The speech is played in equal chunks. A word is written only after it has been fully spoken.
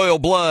Royal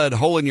Blood,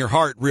 Hole in Your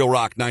Heart, Real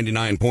Rock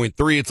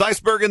 99.3. It's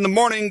Iceberg in the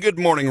Morning. Good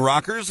morning,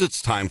 rockers.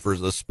 It's time for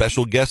the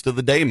special guest of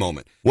the day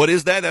moment. What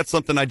is that? That's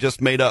something I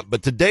just made up.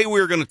 But today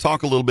we're going to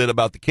talk a little bit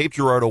about the Cape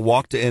Girardeau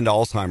Walk to End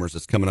Alzheimer's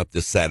that's coming up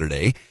this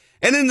Saturday.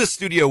 And in the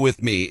studio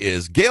with me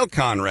is Gail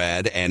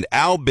Conrad and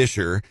Al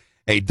Bisher,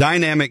 a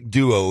dynamic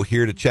duo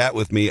here to chat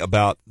with me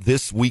about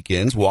this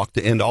weekend's Walk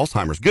to End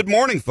Alzheimer's. Good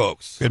morning,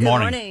 folks. Good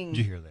morning. Did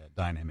you hear that?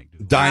 Dynamic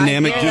duo.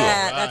 Dynamic duo.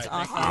 That's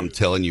awesome. I'm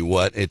telling you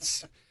what,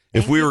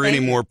 if we were any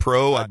more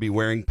pro, I'd be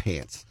wearing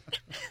pants.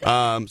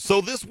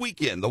 So this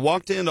weekend, the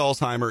Walk to End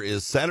Alzheimer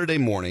is Saturday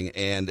morning,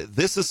 and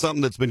this is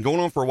something that's been going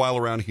on for a while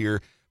around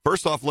here.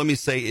 First off, let me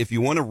say, if you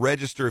want to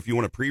register, if you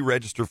want to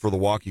pre-register for the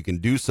walk, you can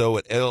do so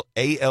at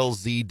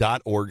alz.org/CAPE.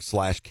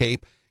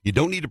 You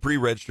don't need to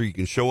pre-register. You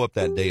can show up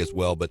that day as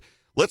well. But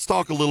let's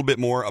talk a little bit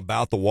more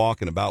about the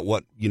walk and about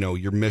what,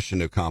 your mission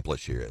to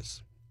accomplish here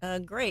is.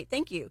 Great.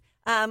 Thank you.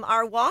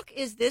 Our walk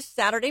is this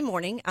Saturday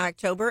morning,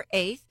 October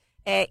 8th.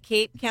 At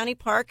Cape County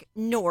Park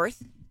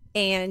North,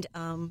 and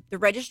the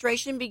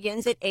registration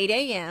begins at 8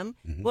 a.m.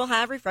 Mm-hmm. We'll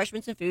have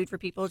refreshments and food for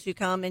people to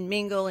come and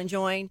mingle and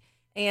join,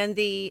 and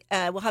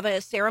we'll have a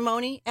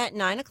ceremony at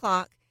 9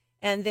 o'clock,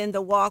 and then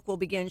the walk will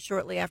begin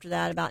shortly after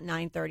that, about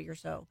 9:30 or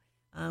so.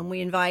 We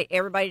invite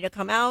everybody to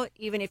come out,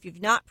 even if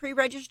you've not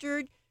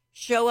pre-registered.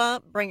 Show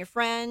up, bring a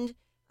friend,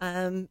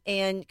 and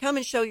come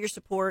and show your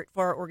support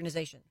for our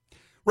organization.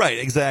 Right,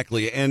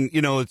 exactly, and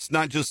it's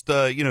not just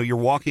you're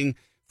walking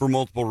for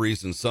multiple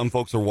reasons. Some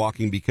folks are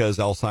walking because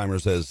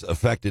Alzheimer's has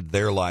affected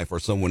their life or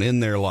someone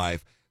in their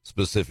life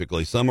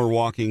specifically. Some are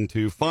walking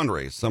to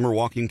fundraise. Some are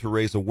walking to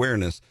raise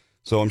awareness.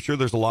 So I'm sure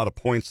there's a lot of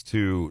points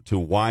to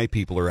why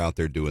people are out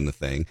there doing the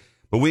thing.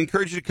 But we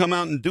encourage you to come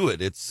out and do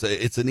it. It's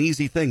an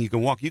easy thing. You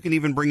can walk. You can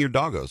even bring your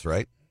doggos,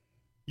 right?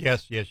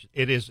 Yes,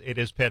 it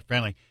is pet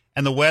friendly.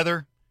 And the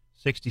weather,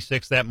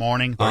 66 that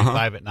morning,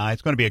 35 at night.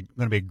 It's going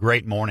to be a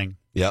great morning.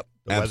 Yep,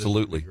 the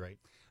absolutely. Great.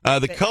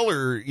 The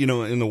color,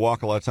 in the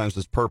walk a lot of times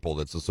is purple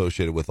that's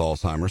associated with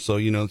Alzheimer's. So,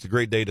 it's a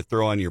great day to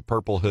throw on your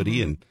purple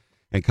hoodie and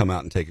come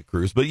out and take a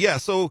cruise. But yeah,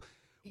 so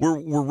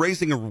we're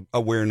raising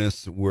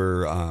awareness.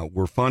 We're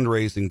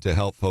fundraising to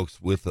help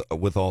folks with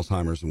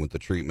Alzheimer's and with the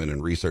treatment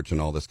and research and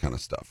all this kind of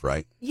stuff,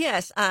 right?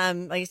 Yes.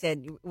 Like I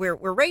said, we're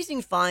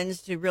raising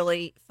funds to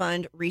really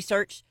fund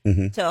research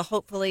to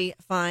hopefully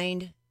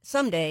find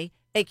someday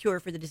a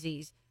cure for the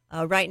disease.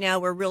 Right now,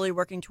 we're really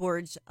working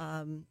towards,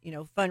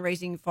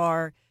 fundraising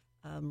for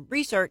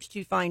research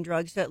to find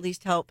drugs to at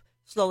least help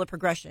slow the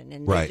progression.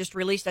 And they just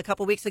released a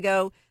couple weeks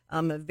ago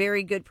a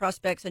very good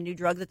prospects, a new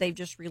drug that they've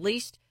just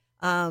released.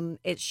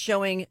 It's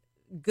showing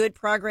good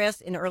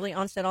progress in early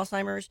onset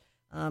Alzheimer's.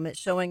 It's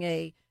showing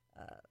a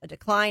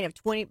decline of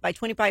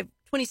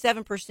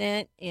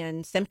 27%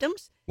 in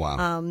symptoms.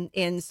 Wow.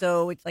 And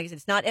so it's like I said,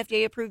 it's not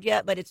FDA approved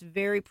yet, but it's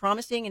very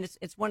promising, and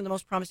it's one of the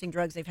most promising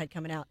drugs they've had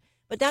coming out.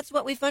 But that's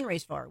what we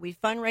fundraise for. We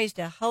fundraise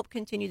to help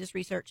continue this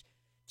research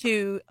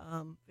to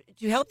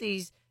help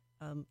these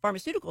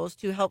pharmaceuticals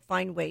to help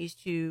find ways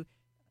to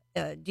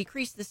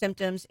decrease the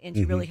symptoms and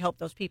to really help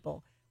those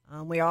people.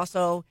 We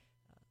also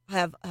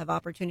have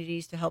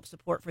opportunities to help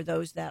support for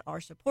those that are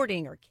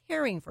supporting or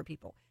caring for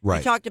people. Right.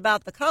 We talked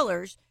about the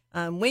colors.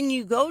 When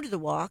you go to the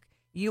walk,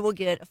 you will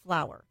get a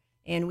flower,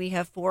 and we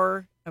have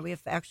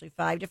actually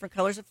 5 different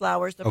colors of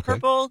flowers. The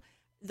purple,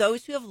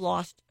 those who have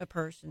lost a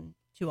person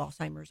to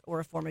Alzheimer's or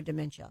a form of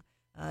dementia,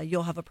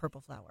 you'll have a purple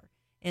flower.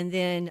 And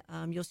then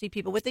you'll see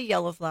people with a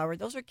yellow flower.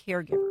 Those are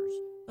caregivers,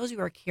 those who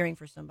are caring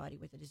for somebody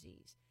with a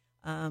disease.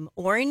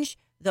 Orange,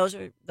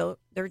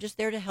 they're just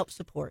there to help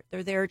support.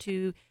 They're there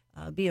to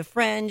be a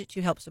friend,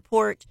 to help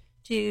support,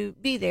 to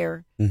be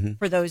there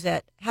for those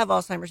that have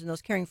Alzheimer's and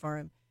those caring for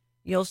them.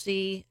 You'll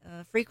see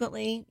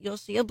frequently, you'll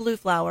see a blue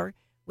flower,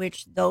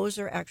 which those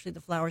are actually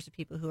the flowers of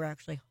people who are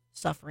actually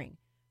suffering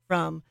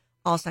from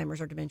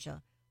Alzheimer's or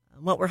dementia.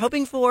 What we're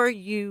hoping for,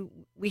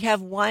 we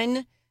have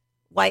one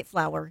white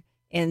flower,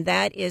 and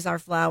that is our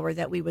flower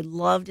that we would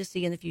love to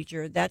see in the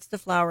future. That's the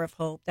flower of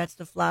hope. That's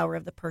the flower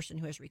of the person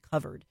who has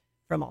recovered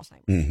from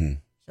Alzheimer's. Mm-hmm.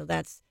 So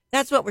that's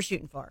what we're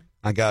shooting for.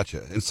 I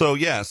gotcha. And so,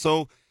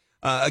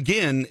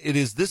 again, it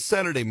is this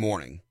Saturday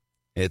morning.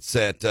 It's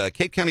at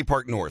Cape County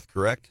Park North,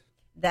 correct?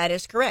 That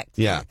is correct.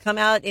 Yeah. Come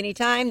out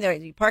anytime.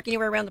 You park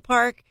anywhere around the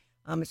park.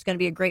 It's going to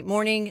be a great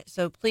morning.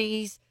 So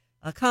please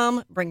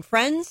come, bring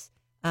friends,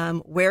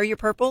 wear your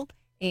purple,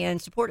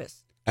 and support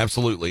us.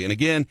 Absolutely. And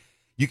again,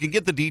 you can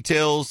get the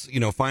details,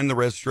 find the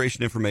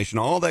registration information,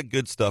 all that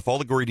good stuff, all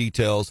the gory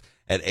details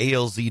at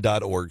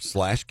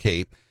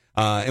alz.org/CAPE.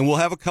 And we'll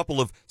have a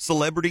couple of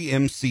celebrity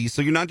MCs.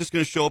 So you're not just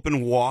going to show up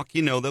and walk.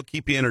 They'll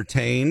keep you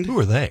entertained. Who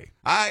are they?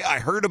 I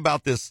heard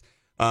about this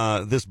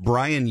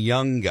Brian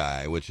Young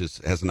guy, which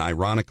has an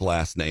ironic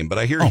last name. But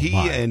I hear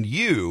and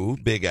you,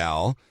 Big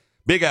Al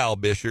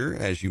Bisher,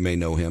 as you may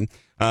know him,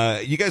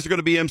 you guys are going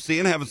to be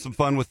MCing, having some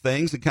fun with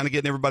things and kind of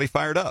getting everybody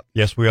fired up.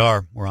 Yes, we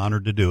are. We're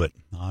honored to do it.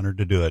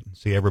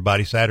 See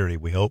everybody Saturday,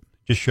 we hope.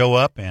 Just show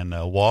up and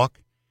walk,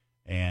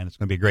 and it's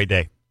going to be a great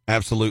day.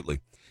 Absolutely.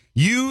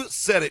 You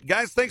said it.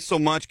 Guys, thanks so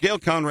much. Gail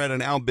Conrad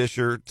and Al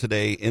Bisher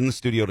today in the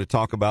studio to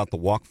talk about the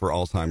Walk for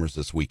Alzheimer's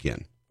this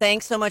weekend.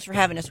 Thanks so much for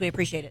having us. We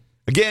appreciate it.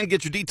 Again,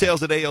 get your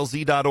details at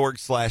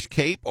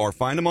alz.org/CAPE or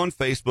find them on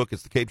Facebook.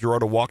 It's the Cape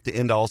Girardeau Walk to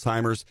End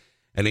Alzheimer's.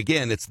 And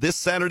again, it's this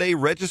Saturday,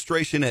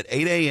 registration at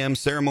 8 a.m.,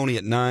 ceremony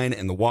at 9,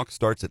 and the walk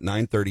starts at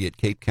 9:30 at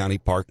Cape County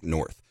Park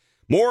North.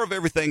 More of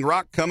Everything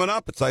Rock coming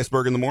up. It's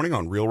Iceberg in the Morning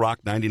on Real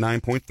Rock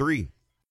 99.3.